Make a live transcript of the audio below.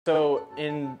So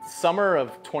in summer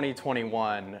of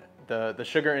 2021, the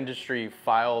sugar industry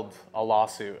filed a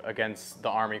lawsuit against the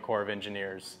Army Corps of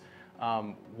Engineers.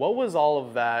 What was all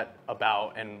of that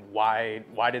about, and why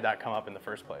did that come up in the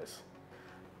first place?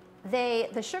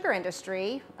 The sugar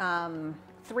industry,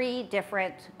 3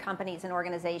 different companies and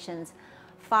organizations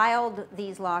filed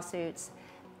these lawsuits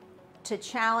to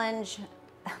challenge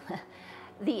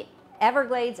the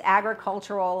Everglades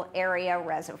Agricultural Area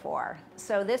Reservoir.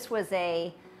 So this was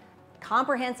a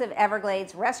comprehensive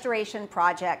Everglades restoration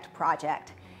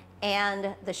project,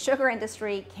 and the sugar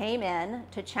industry came in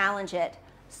to challenge it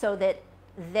so that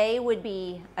they would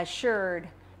be assured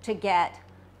to get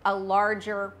a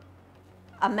larger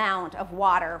amount of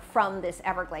water from this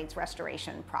Everglades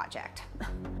restoration project.